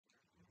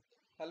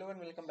Hello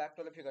and welcome back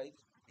to all of you guys.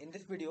 In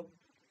this video,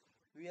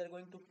 we are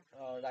going to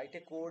write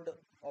a code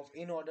of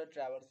in-order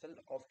traversal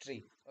of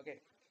tree. Okay,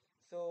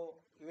 so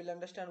we will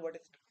understand what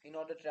is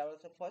in-order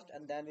traversal first,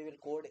 and then we will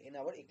code in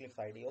our Eclipse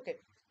IDE. Okay,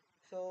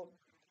 so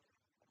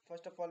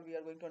first of all, we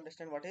are going to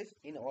understand what is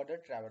in-order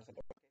traversal.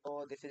 Okay,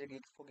 so this is a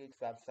Geeks for Geeks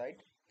website.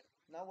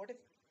 Now, what is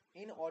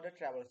in-order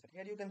traversal?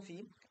 Here you can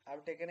see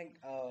I've taken an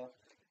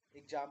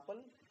example.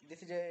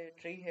 This is a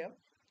tree here.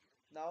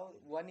 Now,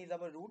 one is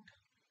our root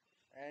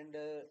and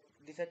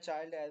this a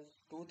child as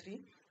 2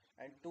 3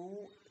 and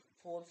 2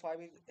 4 5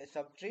 is a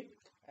subtree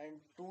and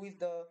 2 is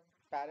the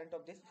parent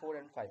of this 4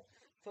 and 5.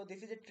 So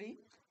this is a tree.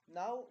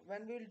 Now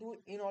when we will do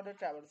in order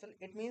traversal,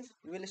 it means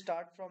we will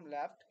start from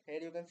left.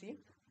 Here you can see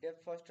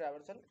depth first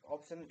traversal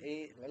option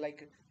A,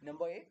 like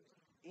number A.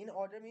 In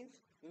order means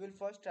we will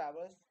first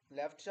traverse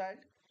left child,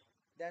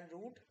 then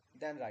root,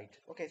 then right.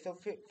 Okay, so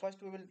first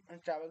we will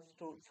traverse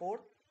to 4.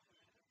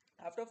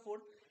 After 4,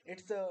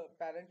 its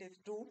parent is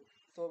 2,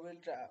 so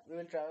we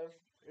will traverse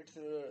its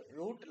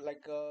root,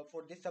 like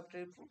for this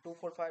subtree 2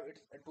 4 5,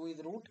 its 2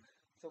 is root,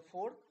 so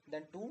 4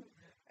 then 2,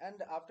 and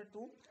after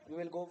 2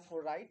 we will go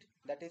for right,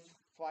 that is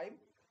 5.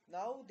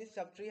 Now this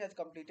subtree has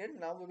completed.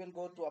 Now we will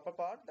go to upper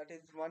part, that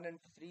is 1 and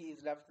 3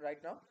 is left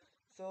right now.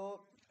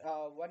 So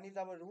 1 is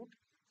our root,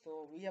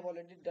 so we have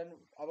already done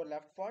our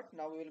left part.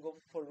 Now we will go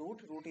for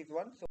root is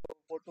 1, so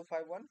 4 2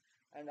 5 1,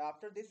 and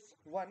after this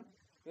 1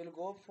 we will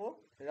go for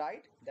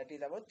right, that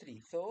is our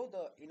 3. So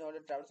the in order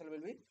traversal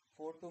will be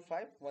 4 2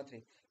 5 1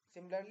 3.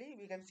 Similarly,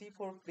 we can see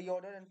for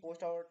pre-order and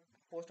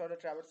post-order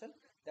traversal,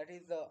 that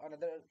is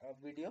another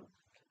video,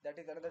 that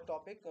is another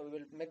topic. We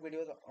will make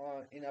videos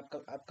in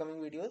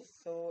upcoming videos.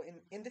 So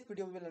in this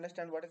video we will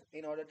understand what is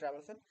in order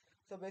traversal.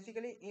 So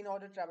basically, in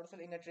order traversal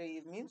in a tree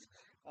is means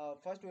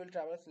first we will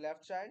traverse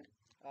left child,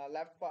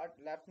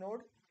 left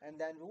node, and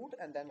then root,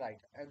 and then right,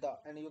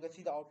 and you can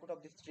see the output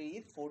of this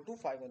tree is 4 2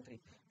 5 1 3.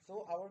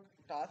 So our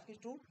task is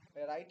to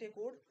write a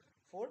code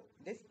for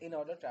this in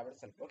order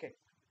traversal. Okay,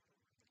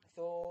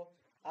 so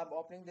I'm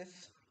opening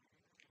this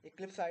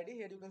Eclipse IDE.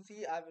 Here you can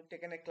see I've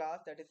taken a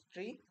class, that is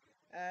tree,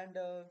 and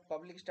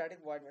public static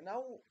void main.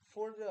 Now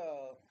for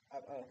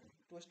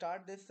to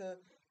start this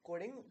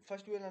coding,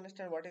 first we will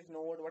understand what is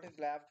node, what is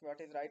left,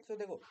 what is right. So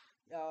they go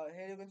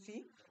here you can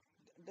see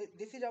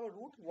this is our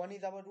root. 1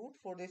 is our root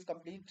for this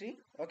complete tree.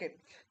 Okay,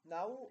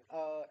 now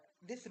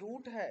this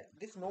root has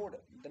this node,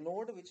 the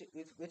node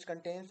which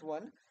contains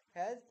 1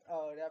 has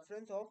a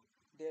reference of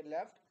their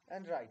left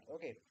and right.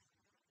 Okay,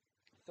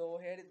 so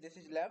here this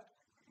is left,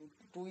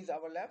 2 is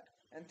our left,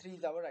 and 3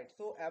 is our right.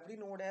 So every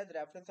node has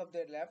reference of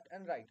their left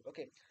and right.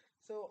 Okay,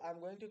 so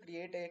I'm going to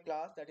create a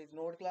class, that is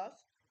node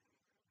class.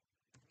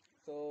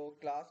 So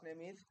class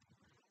name is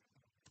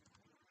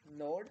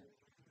node.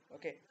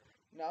 Okay,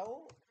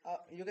 now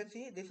you can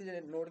see this is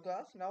a node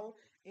class. Now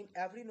in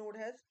every node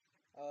has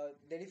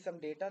there is some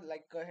data,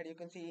 like here you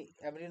can see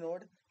every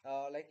node,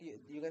 like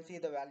you can see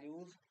the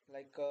values,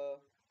 like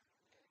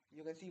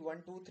you can see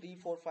 1 2 3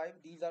 4 5,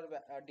 these are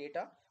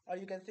data, or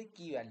you can say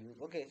key values.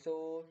 Okay,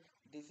 so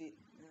this is,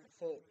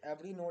 so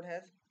every node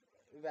has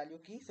value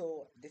key.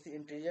 So this is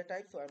integer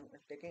type, so I'm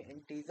taking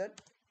integer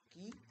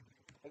key.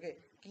 Okay,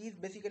 key is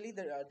basically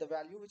the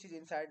value which is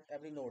inside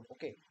every node.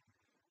 Okay,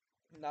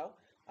 now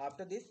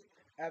after this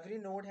every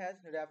node has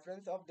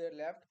reference of their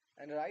left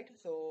and right,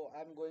 so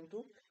I'm going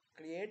to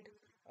create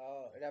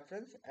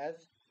reference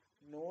as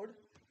node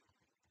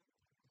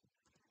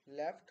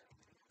left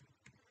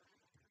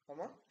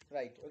comma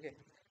right. Okay,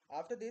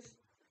 after this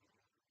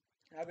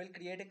I will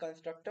create a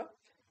constructor.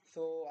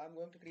 So I'm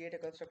going to create a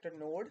constructor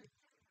node,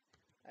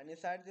 and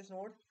inside this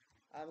node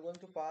I'm going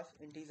to pass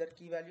integer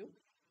key value.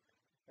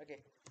 Okay,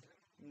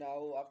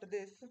 now after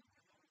this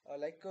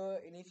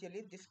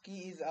initially this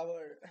key is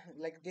our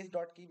like this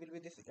dot key will be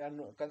this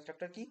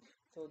constructor key.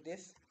 So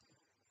this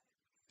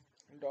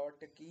dot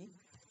key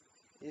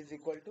is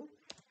equal to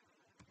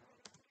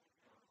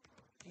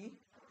key,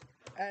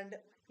 and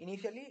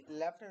initially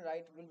left and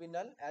right will be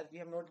null as we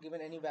have not given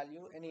any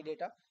value, any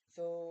data.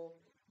 So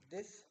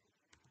this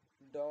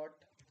dot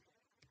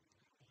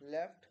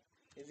left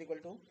is equal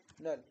to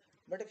null.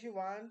 But if you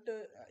want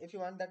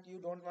that you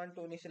don't want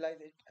to initialize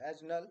it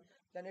as null,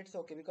 then it's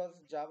okay, because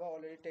Java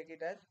already take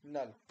it as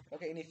null.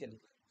 Okay,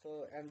 initially.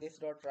 So and this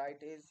dot right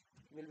is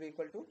will be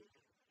equal to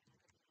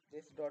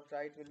this dot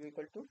right will be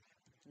equal to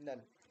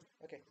null.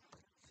 Okay,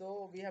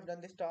 so we have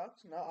done this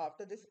task. Now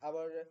after this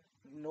our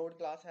node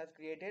class has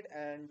created,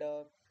 and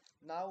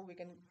now we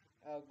can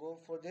go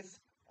for this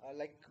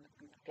like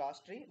class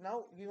tree.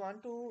 Now we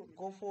want to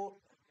go for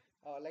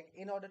like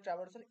in order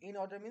traversal. In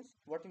order means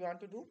what we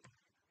want to do,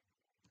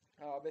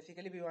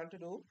 basically we want to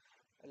do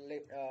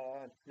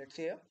let's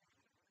say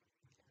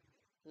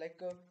like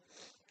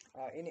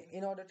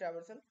in order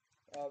traversal,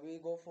 we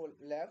go for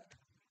left,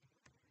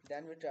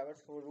 then we traverse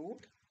for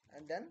root,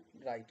 and then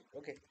right.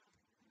 Okay,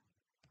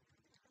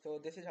 so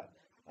this is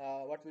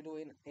what we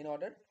do in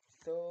order.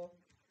 So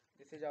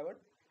this is our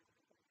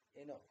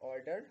in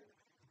order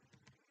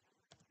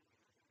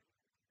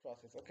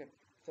process. Okay,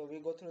 so we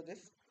go through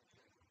this.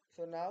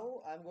 So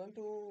now I'm going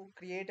to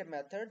create a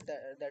method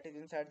that is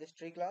inside this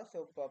tree class.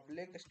 So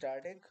public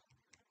static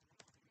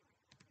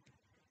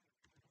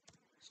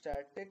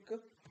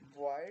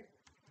void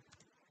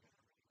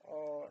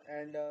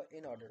and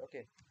in order.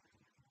 Okay,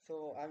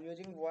 so I'm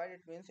using void.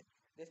 It means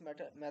this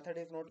method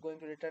is not going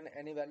to return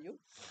any value.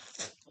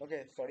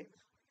 Okay, sorry.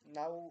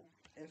 Now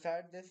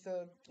inside this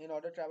in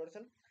order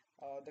traversal,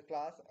 the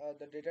class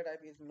the data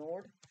type is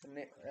node.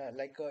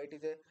 It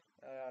is a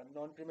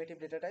non-primitive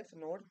data types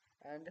node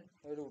and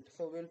root.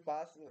 So we'll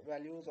pass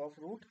values of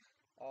root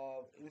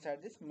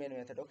inside this main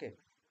method. Okay,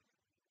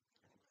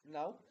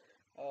 now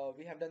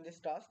we have done this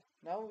task.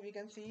 Now we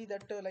can see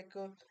that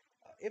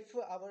if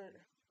our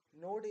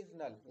node is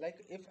null,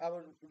 like if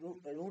our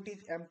root is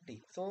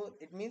empty, so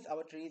it means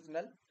our tree is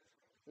null.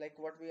 Like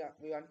what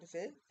we want to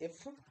say,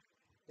 if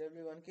there will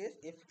be one case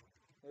if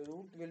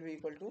root will be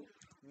equal to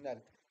null,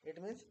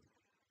 it means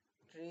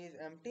tree is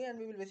empty and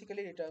we will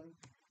basically return,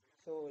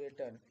 so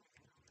return.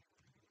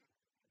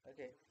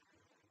 Okay,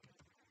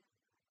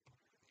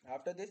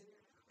 after this,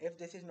 if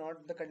this is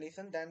not the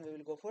condition, then we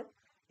will go for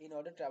in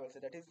order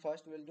traversal. That is,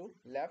 first we will do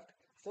left.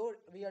 So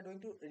we are doing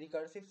to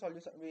recursive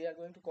solution, we are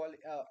going to call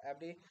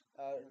every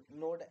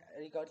node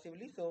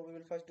recursively. So we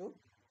will first do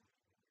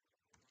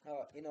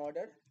in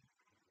order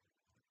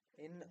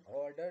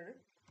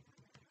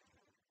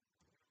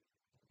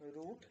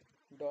root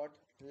dot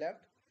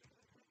left,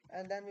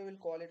 and then we will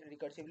call it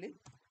recursively.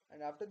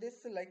 And after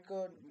this,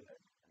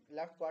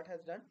 left part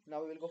has done,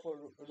 now we will go for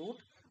root.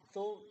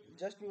 So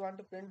just we want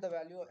to print the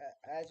value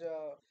as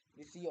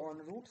we see on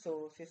root.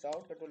 So sys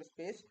out control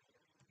space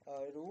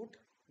root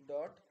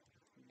dot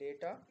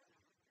data.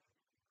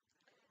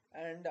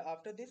 And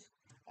after this,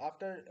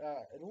 after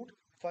root,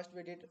 first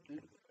we did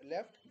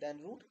left, then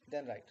root,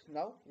 then right.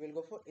 Now we'll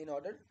go for in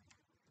order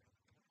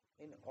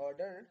in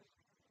order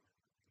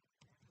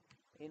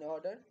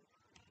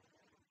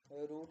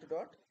root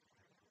dot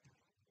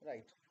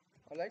right.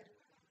 All right,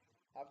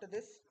 after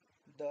this,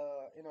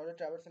 the in order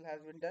traversal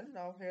has been done.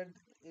 Now here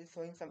is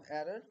showing some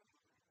error.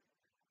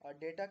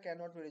 Data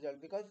cannot be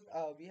resolved because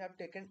we have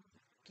taken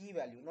key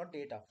value, not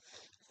data.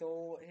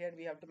 So here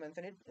we have to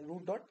mention it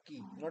root dot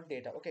key, not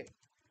data. Okay,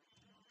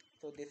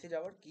 so this is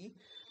our key.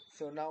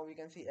 So now we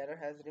can see error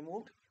has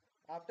removed.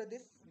 After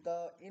this,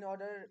 the in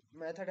order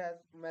method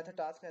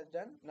task has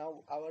done.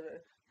 Now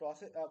our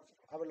process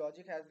our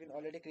logic has been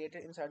already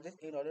created inside this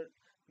in order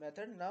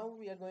method. Now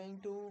we are going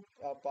to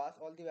pass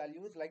all the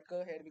values.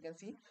 Here we can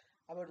see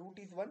our root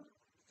is 1.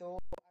 So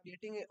I'm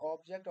creating an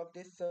object of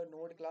this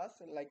node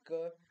class,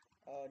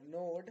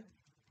 node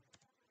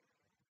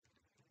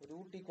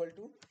root equal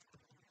to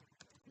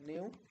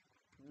new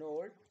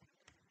node,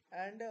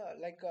 and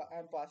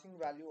I'm passing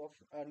value of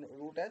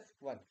root as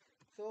 1.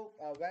 So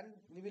when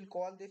we will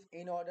call this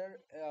in order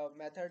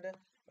method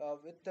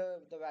with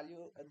the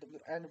value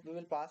and we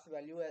will pass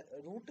value as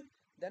root,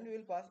 then we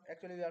will pass,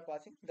 actually we are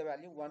passing the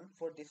value 1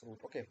 for this root.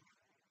 Okay,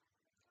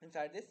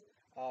 inside this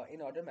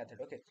in order method.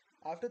 Okay,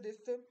 after this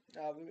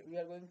we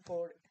are going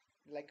for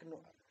no,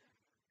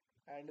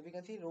 and we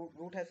can see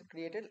root has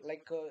created,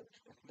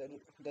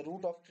 the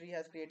root of tree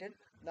has created.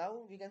 Now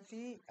we can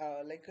see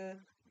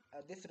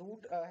this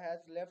root has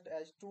left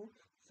as 2.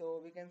 So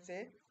we can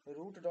say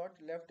root dot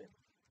left,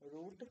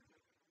 root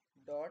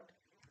dot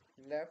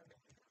left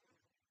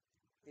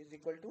is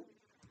equal to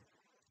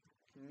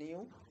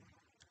new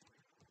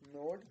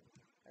node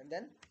and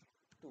then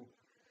 2.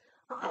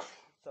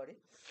 Sorry.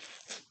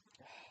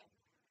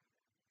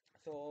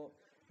 So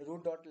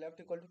root dot left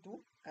equal to 2,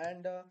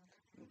 and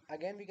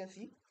again we can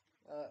see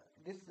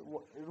this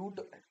root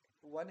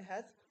 1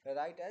 has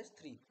right as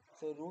 3.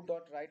 So root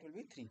dot right will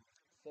be 3.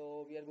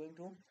 So we are going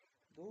to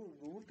do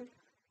root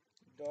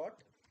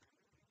dot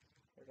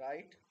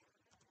right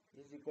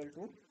is equal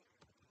to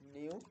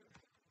new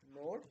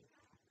node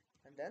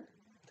and then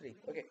 3.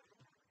 Okay,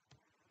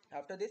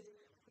 after this,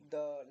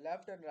 the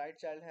left and right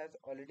child has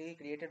already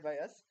created by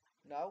us.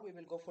 Now we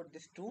will go for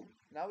this 2.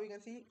 Now we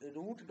can see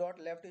root dot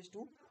left is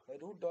 2,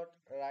 root dot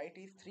right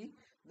is 3.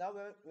 Now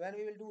when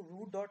we will do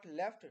root dot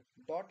left,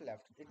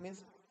 it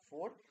means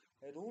 4,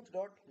 root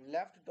dot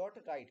left dot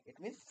right, it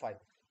means 5.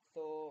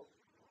 So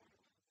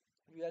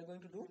we are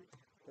going to do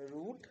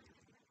root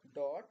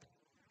dot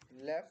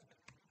left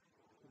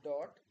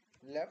dot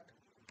left,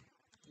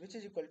 which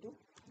is equal to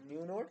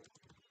new node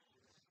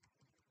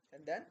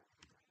and then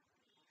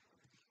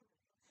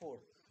 4.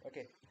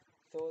 Okay,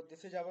 so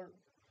this is our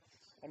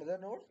another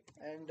node,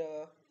 and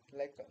the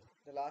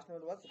last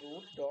node was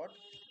root dot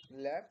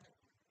left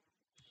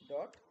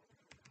dot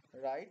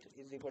right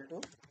is equal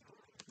to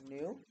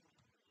new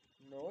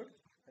node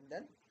and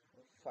then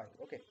 5.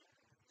 Okay,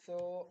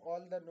 so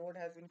all the node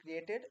has been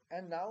created,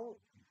 and now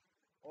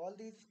all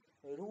these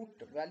root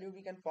value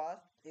we can pass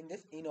in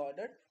this in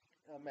order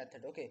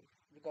method. Okay,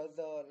 because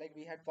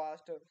we had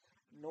passed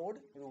node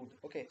root.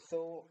 Okay,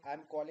 so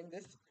I'm calling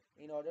this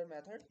in order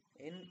method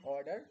in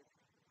order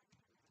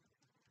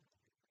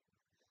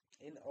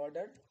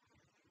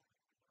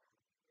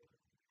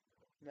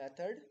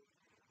method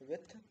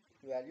with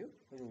value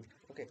root.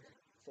 Okay,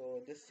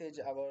 so this is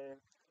our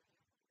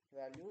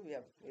value we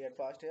have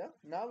passed here.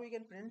 Now we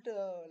can print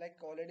like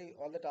already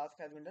all the task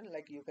has been done.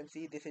 Like you can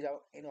see, this is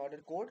our in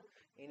order code,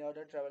 in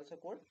order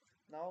traversal code.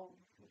 Now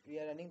we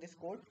are running this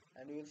code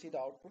and we will see the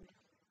output.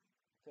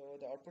 So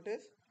the output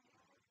is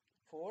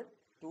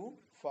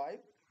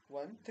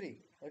 42513.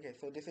 Okay,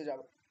 so this is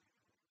our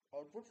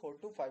output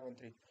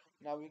 42513.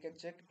 Now we can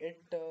check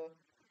it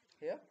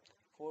here.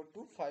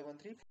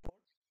 42513.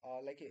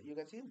 Like you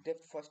can see,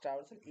 depth first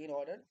traversal in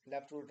order,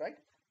 left to right.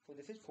 So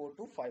this is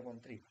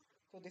 42513.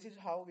 So this is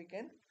how we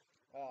can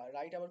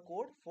write our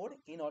code for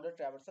in order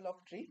traversal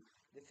of tree.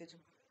 This is,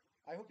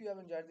 I hope you have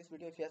enjoyed this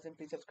video. If yes, then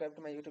please subscribe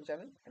to my YouTube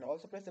channel and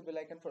also press the bell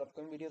icon for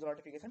upcoming videos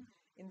notification.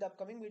 In the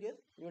upcoming videos,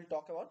 we will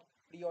talk about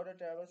pre-order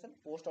traversal,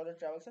 post-order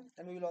traversal,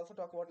 and we will also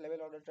talk about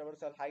level order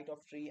traversal, height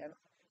of tree, and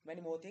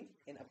many more things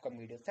in upcoming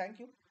videos. Thank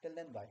you. Till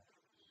then, bye.